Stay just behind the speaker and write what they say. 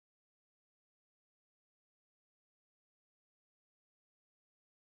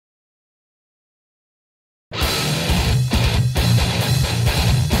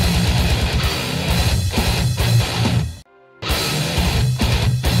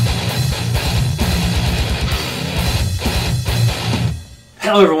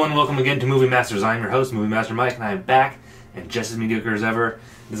Hello everyone, welcome again to Movie Masters. I'm your host, Movie Master Mike, and I am back, and just as mediocre as ever.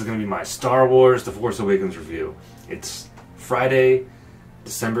 This is going to be my Star Wars The Force Awakens review. It's Friday,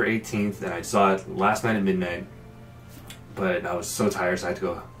 December 18th, and I saw it last night at midnight, but I was so tired, so I had to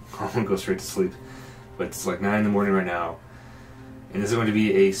go home and go straight to sleep. But it's like 9 in the morning right now, and this is going to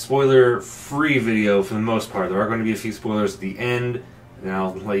be a spoiler-free video for the most part. There are going to be a few spoilers at the end, and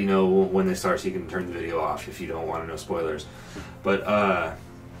I'll let you know when they start so you can turn the video off if you don't want to know spoilers. But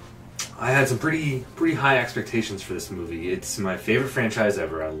I had some pretty high expectations for this movie. It's my favorite franchise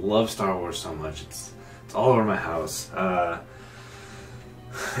ever. I love Star Wars so much. It's all over my house.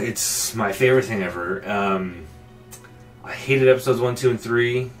 It's my favorite thing ever. I hated episodes 1, 2, and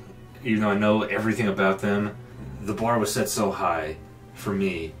 3, even though I know everything about them. The bar was set so high for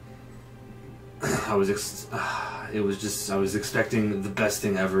me. I was expecting the best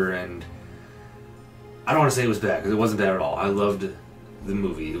thing ever, and I don't want to say it was bad, because it wasn't bad at all. I loved the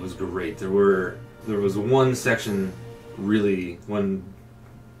movie. It was great. There was one section, really, one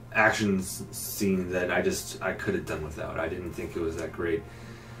action scene that I could have done without. I didn't think it was that great.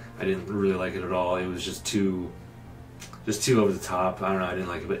 I didn't really like it at all. It was just too over the top. I don't know, I didn't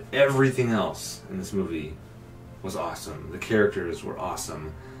like it. But everything else in this movie was awesome. The characters were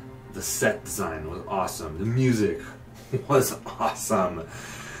awesome. The set design was awesome. The music was awesome.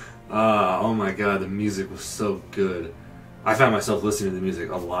 Oh my god, the music was so good. I found myself listening to the music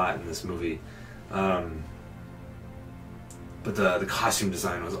a lot in this movie. But the costume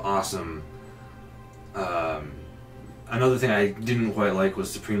design was awesome. Another thing I didn't quite like was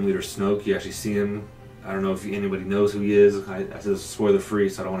Supreme Leader Snoke. You actually see him. I don't know if anybody knows who he is. I said it's spoiler free,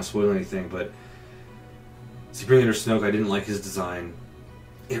 so I don't want to spoil anything, but Supreme Leader Snoke, I didn't like his design.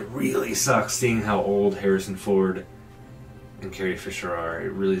 It really sucks seeing how old Harrison Ford and Carrie Fisher are.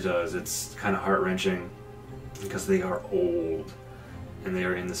 It really does. It's kind of heart-wrenching because they are old and they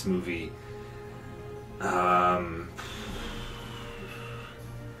are in this movie.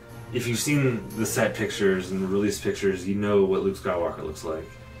 If you've seen the set pictures and the release pictures, you know what Luke Skywalker looks like.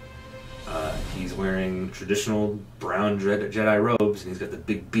 He's wearing traditional brown Jedi robes, and he's got the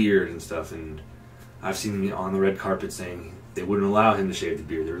big beard and stuff, and I've seen him on the red carpet saying they wouldn't allow him to shave the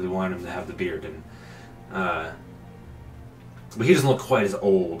beard. They really wanted him to have the beard, and but he doesn't look quite as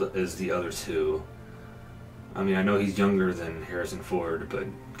old as the other two. I mean, I know he's younger than Harrison Ford, but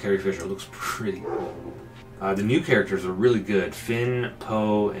Carrie Fisher looks pretty old. The new characters are really good. Finn,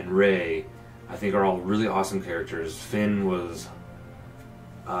 Poe, and Rey, I think, are all really awesome characters. Finn was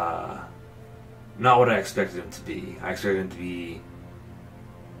not what I expected him to be. I expected him to be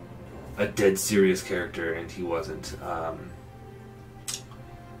a dead serious character, and he wasn't.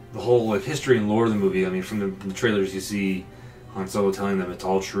 The whole history and lore of the movie, I mean, from the trailers you see Han Solo telling them it's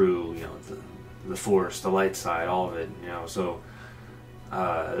all true, you know, the Force, the light side, all of it, you know, so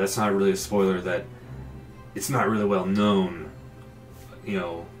that's not really a spoiler that it's not really well known, you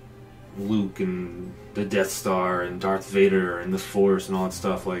know, Luke and the Death Star and Darth Vader and the Force and all that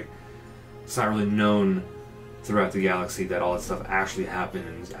stuff, like, it's not really known throughout the galaxy that all that stuff actually happened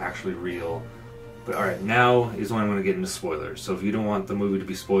and is actually real. But alright, now is when I'm going to get into spoilers. So if you don't want the movie to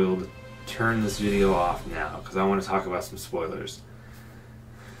be spoiled, turn this video off now, because I want to talk about some spoilers.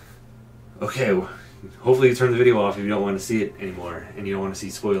 Okay, hopefully you turn the video off if you don't want to see it anymore, and you don't want to see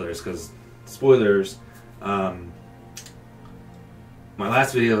spoilers, because spoilers, my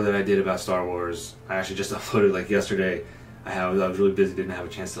last video that I did about Star Wars, I actually just uploaded like yesterday. I was really busy, didn't have a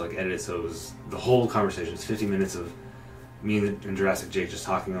chance to edit it, so it was the whole conversation. It's 50 minutes of me and Jurassic Jake just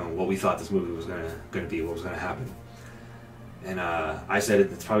talking on what we thought this movie was gonna be, what was gonna happen. And I said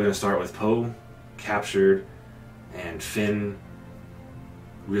it's probably gonna start with Poe captured and Finn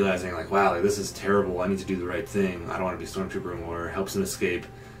realizing wow, this is terrible. I need to do the right thing. I don't want to be a stormtrooper anymore. Helps him escape.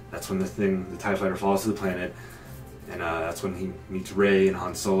 That's when the TIE fighter falls to the planet, and that's when he meets Rey and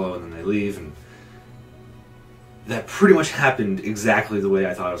Han Solo, and then they leave. And that pretty much happened exactly the way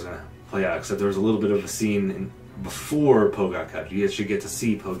I thought it was gonna play out, except there was a little bit of a scene before Poe got captured. You actually get to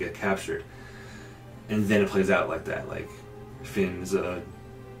see Poe get captured, and then it plays out like that. Like, Finn's a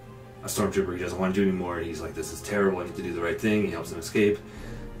stormtrooper. He doesn't want to do anymore. He's like, this is terrible. I need to do the right thing. He helps them escape.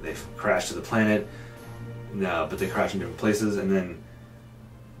 They crash to the planet. No, but they crash in different places, and then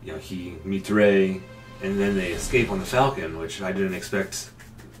he meets Rey, and then they escape on the Falcon, which I didn't expect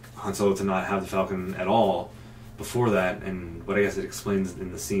Han Solo to not have the Falcon at all before that. But I guess it explains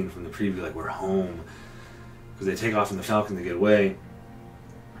in the scene from the preview, we're home. Because they take off in the Falcon to get away,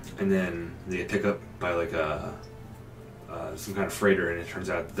 and then they get picked up by some kind of freighter, and it turns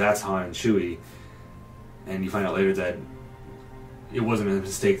out that's Han and Chewie, and you find out later that it wasn't a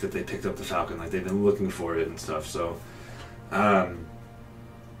mistake that they picked up the Falcon. They've been looking for it and stuff. So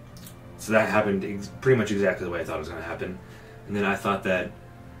So that happened pretty much exactly the way I thought it was going to happen. And then I thought that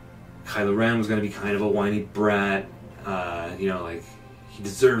Kylo Ren was going to be kind of a whiny brat, you know, like, he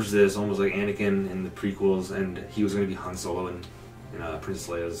deserves this, almost like Anakin in the prequels, and he was going to be Han Solo and Princess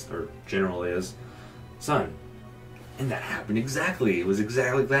Leia's, or General Leia's son. And that happened exactly. It was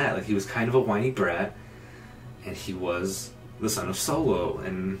exactly that. Like, he was kind of a whiny brat, and he was the son of Solo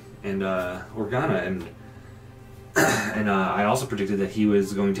and Organa, and I also predicted that he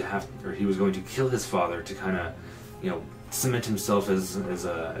was going to kill his father to kind of, you know, cement himself as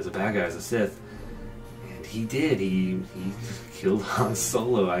a bad guy, as a Sith. And he did. He killed Han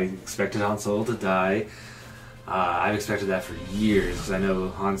Solo. I expected Han Solo to die. I've expected that for years, because I know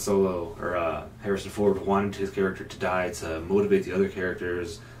Han Solo, or Harrison Ford, wanted his character to die to motivate the other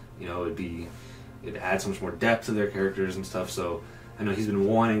characters. You know, it'd add so much more depth to their characters and stuff. So I know he's been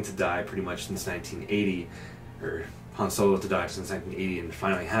wanting to die pretty much since 1980, or Han Solo to die since 1980, and it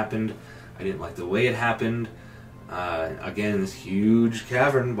finally happened. I didn't like the way it happened. Again, this huge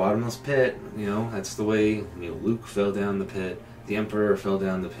cavern, bottomless pit. You know, that's the way. You know, Luke fell down the pit. The Emperor fell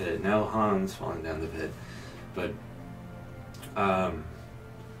down the pit. Now Han's falling down the pit. But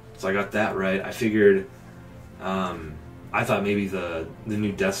so I got that right. I figured. I thought maybe the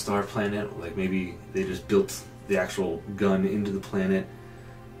new Death Star planet, like maybe they just built the actual gun into the planet,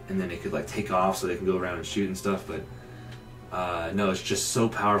 and then it could like take off so they can go around and shoot and stuff. But no, it's just so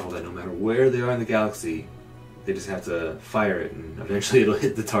powerful that no matter where they are in the galaxy, they just have to fire it, and eventually it'll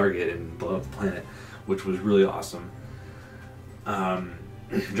hit the target and blow up the planet, which was really awesome.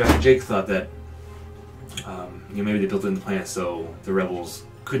 Jake thought that you know, maybe they built it in the planet so the rebels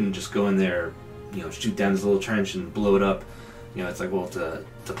couldn't just go in there, you know, shoot down this little trench and blow it up. You know, it's like, well, it's a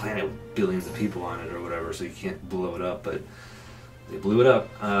planet with billions of people on it or whatever, so you can't blow it up, but they blew it up.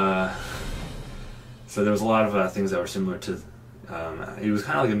 So there was a lot of things that were similar to, it was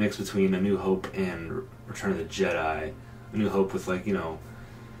kind of like a mix between A New Hope and Return of the Jedi. A New Hope with, like, you know,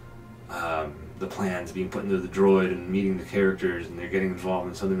 the plans being put into the droid and meeting the characters, and they're getting involved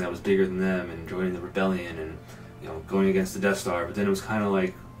in something that was bigger than them and joining the rebellion and, you know, going against the Death Star. But then it was kind of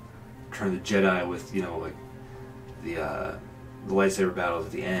like Return of the Jedi with, you know, like the lightsaber battles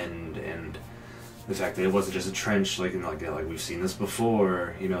at the end, and the fact that it wasn't just a trench like in like we've seen this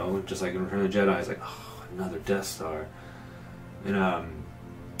before, you know, just like in Return of the Jedi. It's like, oh, another Death Star. And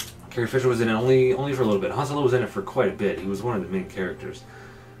Carrie Fisher was in it only for a little bit. Han Solo was in it for quite a bit. He was one of the main characters,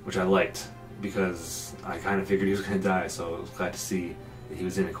 which I liked, because I kind of figured he was going to die, so I was glad to see that he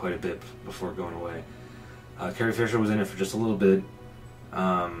was in it quite a bit before going away. Carrie Fisher was in it for just a little bit.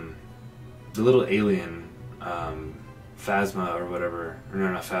 The little alien, Phasma or whatever, or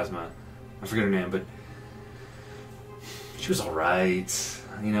no, not Phasma, I forget her name, but she was alright.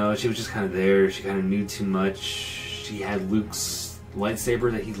 You know, she was just kind of there. She kind of knew too much. She had Luke's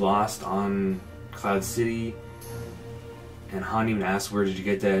lightsaber that he lost on Cloud City. And Han even asked, where did you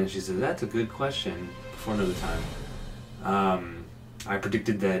get that? And she said, that's a good question, before another time. I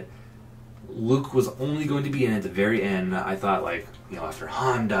predicted that Luke was only going to be in at the very end. I thought, like, you know, after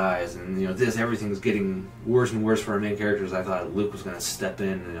Han dies and, you know, everything's getting worse and worse for our main characters, I thought Luke was going to step in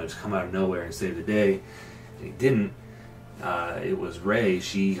and, you know, just come out of nowhere and save the day. And he didn't. It was Rey.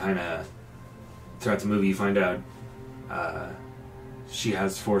 She kind of, throughout the movie, you find out she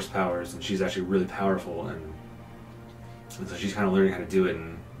has Force powers, and she's actually really powerful, and so she's kind of learning how to do it,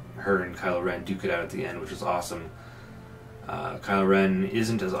 and her and Kylo Ren duke it out at the end, which was awesome. Kylo Ren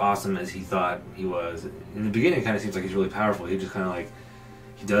isn't as awesome as he thought he was. In the beginning, it kind of seems like he's really powerful. He just kind of like,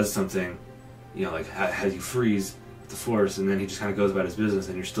 he does something, you know, like has you freeze with the Force, and then he just kind of goes about his business,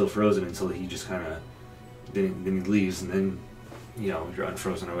 and you're still frozen until he just kind of, then he leaves, and then, you know, you're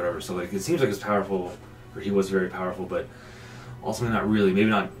unfrozen or whatever. So, like, it seems like it's powerful, or he was very powerful, but ultimately not really. Maybe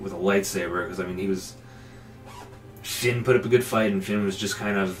not with a lightsaber, because, I mean, Finn put up a good fight, and Finn was just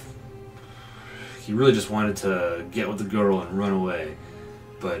kind of, he really just wanted to get with the girl and run away,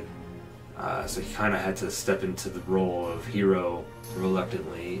 but so he kind of had to step into the role of hero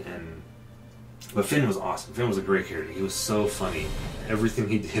reluctantly. But Finn was awesome. Finn was a great character. He was so funny. Everything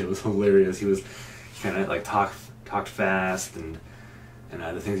he did was hilarious. He kind of like talked fast, and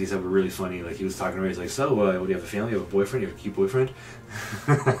the things he said were really funny. Like, he was talking to her, he's like, so what, do you have a family? You have a boyfriend? You have a cute boyfriend?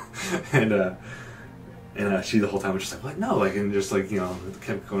 And she the whole time was just like, what? No, like, and just like, you know,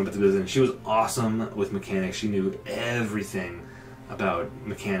 kept going about the business. She was awesome with mechanics. She knew everything about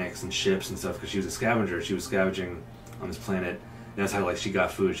mechanics and ships and stuff, because she was a scavenger. She was scavenging on this planet, and that's how, like, she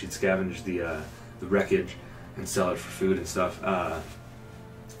got food. She'd scavenge the wreckage and sell it for food and stuff.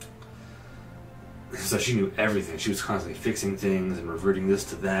 so she knew everything. She was constantly fixing things and reverting this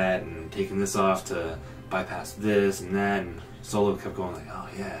to that and taking this off to bypass this and that. And Solo kept going like, "Oh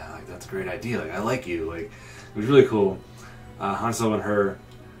yeah, like that's a great idea. Like I like you." Like it was really cool. Han Solo and her.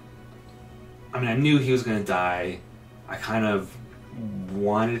 I mean, I knew he was gonna die. I kind of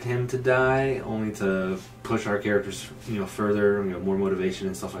wanted him to die, only to push our characters, further, more motivation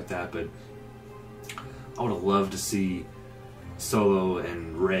and stuff like that. But I would have loved to see Solo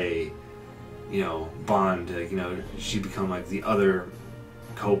and Rey, bond. She become like the other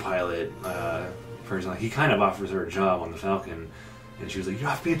co-pilot. For example, he kind of offers her a job on the Falcon, and she was like, "You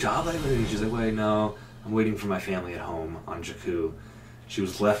have to be a job like that." And she's like, "Wait, no, I'm waiting for my family at home on Jakku." She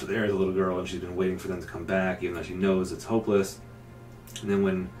was left there as a little girl, and she's been waiting for them to come back, even though she knows it's hopeless. And then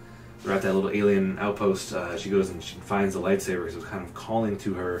when they're at that little alien outpost, she goes and she finds the lightsaber because it was kind of calling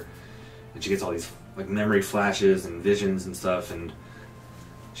to her, and she gets all these like memory flashes and visions and stuff. And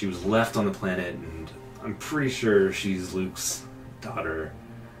she was left on the planet, and I'm pretty sure she's Luke's daughter.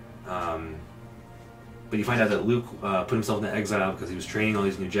 But you find out that Luke put himself into exile because he was training all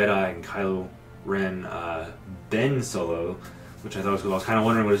these new Jedi, and Kylo Ren, Ben Solo, which I thought was cool. I was kind of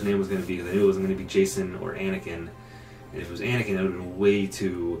wondering what his name was going to be because I knew it wasn't going to be Jason or Anakin. And if it was Anakin, it would have been way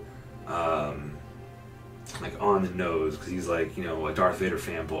too, like, on the nose, because he's like, a Darth Vader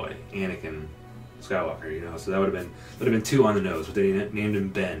fanboy. Anakin Skywalker, so that would have been too on the nose. But they named him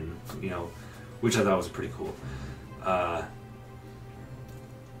Ben, which I thought was pretty cool. But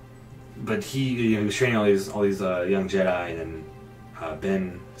he was training all these young Jedi, and then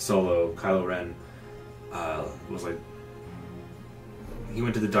Ben Solo, Kylo Ren, was like, he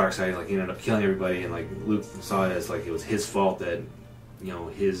went to the dark side, like he ended up killing everybody, and like Luke saw it as like it was his fault that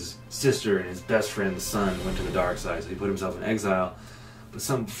his sister and his best friend's son went to the dark side, so he put himself in exile. But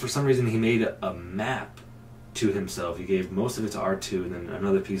for some reason he made a map to himself. He gave most of it to R2 and then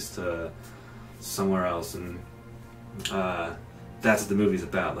another piece to somewhere else, and that's what the movie's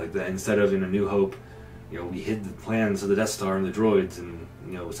about. Like instead of in A New Hope, we hid the plans of the Death Star and the droids, and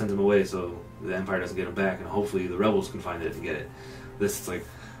sent them away so the Empire doesn't get them back, and hopefully the rebels can find it and get it. This is like,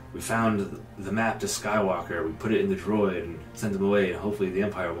 we found the map to Skywalker, we put it in the droid and sent them away, and hopefully the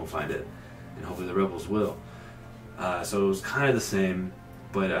Empire won't find it, and hopefully the rebels will. So it was kind of the same,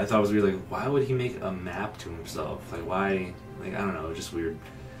 but I thought it was weird, like, why would he make a map to himself? Like, why? Like, I don't know, just weird.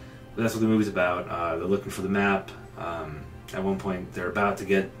 But that's what the movie's about. They're looking for the map. At one point, they're about to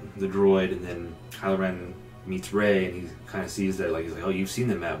get the droid, and then Kylo Ren meets Rey, and he kind of sees that, like, he's like, "Oh, you've seen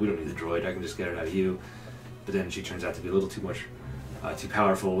the map. We don't need the droid. I can just get it out of you." But then she turns out to be a little too much, too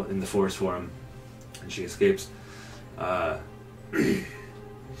powerful in the Force for him, and she escapes. Poe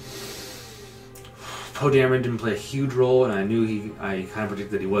Dameron didn't play a huge role, and I kind of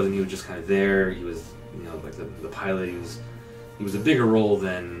predicted that he wasn't. He was just kind of there. He was, like the pilot. He was a bigger role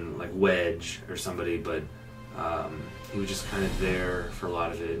than like Wedge or somebody, but he was just kind of there for a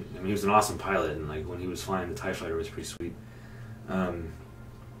lot of it. I mean, he was an awesome pilot, and like when he was flying the TIE Fighter, it was pretty sweet. Oh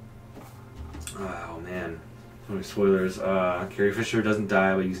man, so many spoilers. Carrie Fisher doesn't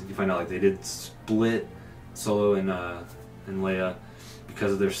die, but you find out like they did split Solo and Leia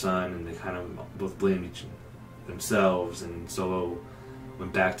because of their son, and they kind of both blamed themselves. And Solo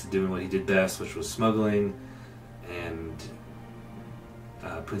went back to doing what he did best, which was smuggling, and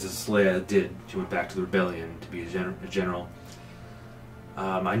Princess Leia did. She went back to the rebellion to be a general.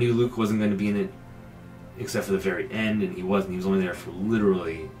 I knew Luke wasn't going to be in it except for the very end, and he wasn't. He was only there for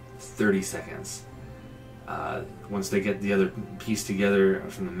literally 30 seconds. Once they get the other piece together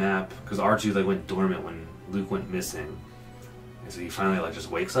from the map, because R2 like went dormant when Luke went missing, and so he finally like just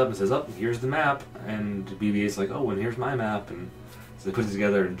wakes up and says, "Oh, here's the map," and BB-8's like, "Oh, and here's my map," and so they put it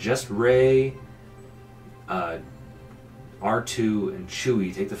together, and just Rey, R2 and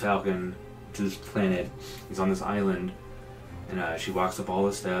Chewie take the Falcon to this planet. He's on this island, and she walks up all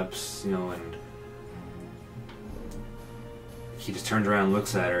the steps, and he just turns around and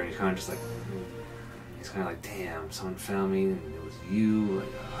looks at her, and he's kind of just like, he's kind of like, "Damn, someone found me, and it was you."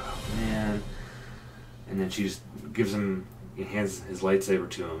 Like, oh man. And then she just gives him, he hands his lightsaber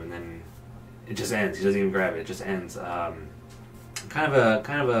to him, and then it just ends. He doesn't even grab it. It just ends. Kind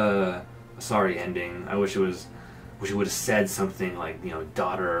of a sorry ending. I wish he would have said something like,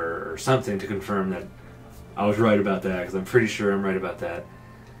 daughter or something to confirm that I was right about that, because I'm pretty sure I'm right about that.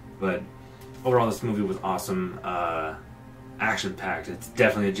 But overall, this movie was awesome. Action-packed. It's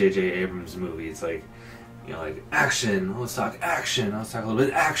definitely a J.J. Abrams movie. It's like, like action. Let's talk action. Let's talk a little bit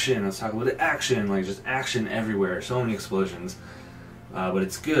of action. Let's talk a little bit of action. Like just action everywhere. So many explosions. But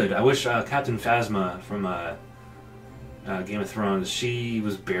it's good. I wish Captain Phasma from Game of Thrones, she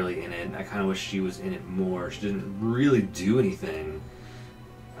was barely in it. I kind of wish she was in it more. She didn't really do anything.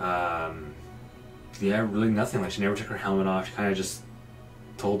 Yeah, really nothing. Like, she never took her helmet off. She kind of just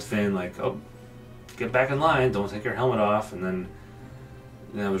told Finn, like, oh, get back in line, don't take your helmet off, and then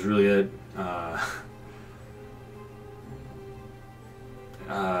that was really it.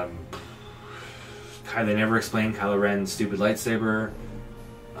 They never explained Kylo Ren's stupid lightsaber,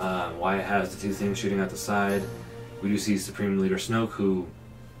 why it has the two things shooting out the side. We do see Supreme Leader Snoke, who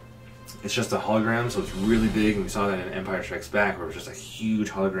it's just a hologram, so it's really big, and we saw that in Empire Strikes Back, where it was just a huge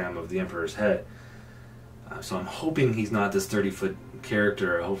hologram of the Emperor's head. So I'm hoping he's not this 30-foot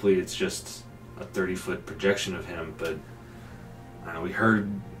character. Hopefully it's just a 30-foot projection of him, but I don't know, we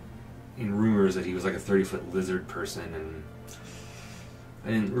heard in rumors that he was like a 30-foot lizard person, and I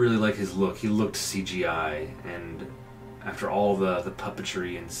didn't really like his look. He looked CGI, and after all the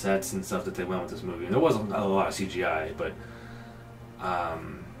puppetry and sets and stuff that they went with this movie, and there wasn't a lot of CGI, but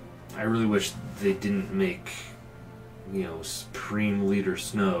I really wish they didn't make, you know, Supreme Leader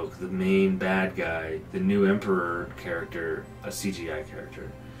Snoke, the main bad guy, the new Emperor character, a CGI character.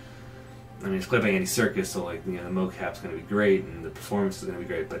 I mean, it's played by Andy Serkis, so, like, you know, the mocap's going to be great and the performance is going to be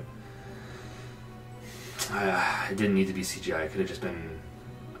great, but it didn't need to be CGI. It could have just been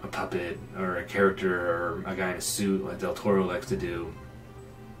a puppet or a character or a guy in a suit like Del Toro likes to do.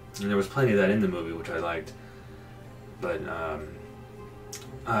 And there was plenty of that in the movie, which I liked. But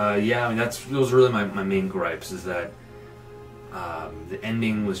yeah, I mean, those were really my main gripes, is that the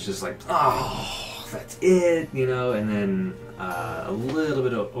ending was just like, oh, that's it, you know, and then a little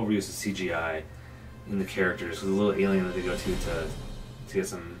bit of overuse of CGI in the characters, with a little alien that they go to get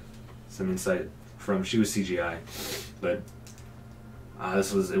some insight from. She was CGI, but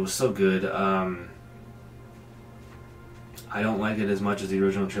it was so good. I don't like it as much as the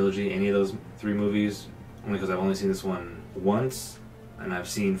original trilogy, any of those three movies, only because I've only seen this one once, and I've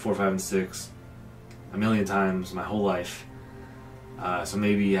seen 4, 5, and 6 a million times my whole life. So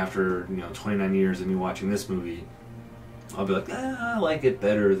maybe after, you know, 29 years of me watching this movie, I'll be like, I like it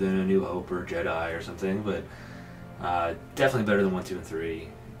better than A New Hope or Jedi or something, but definitely better than 1, 2, and 3.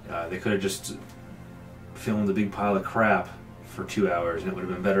 They could have just filmed a big pile of crap for 2 hours, and it would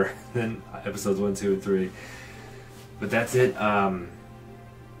have been better than episodes 1, 2, and 3. But that's it. The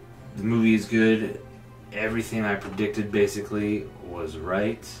movie is good. Everything I predicted basically was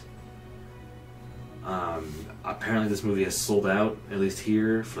right. Apparently this movie has sold out, at least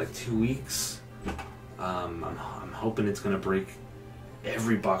here, for like 2 weeks. I'm hoping it's going to break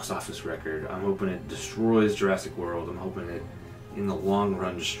every box office record. I'm hoping it destroys Jurassic World. I'm hoping it, in the long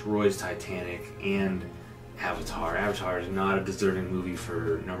run, destroys Titanic and Avatar. Avatar is not a deserving movie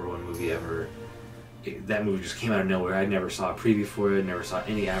for #1 movie ever. That movie just came out of nowhere. I never saw a preview for it, never saw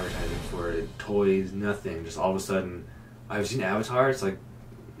any advertising for it, toys, nothing. Just all of a sudden, I've seen Avatar. It's like,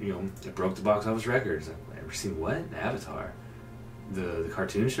 you know, it broke the box office record. It's like, I've never seen what? Avatar? The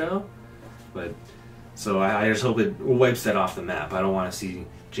cartoon show? But, so I just hope it wipes that off the map. I don't want to see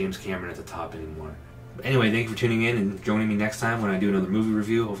James Cameron at the top anymore. But anyway, thank you for tuning in and joining me next time when I do another movie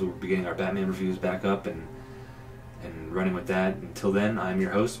review. Hopefully we'll be getting our Batman reviews back up and running with that. Until then, I'm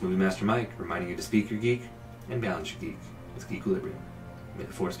your host, Movie Master Mike, reminding you to speak your geek and balance your geek with Geek Equilibrium. May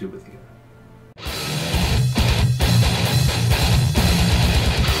the Force be with you.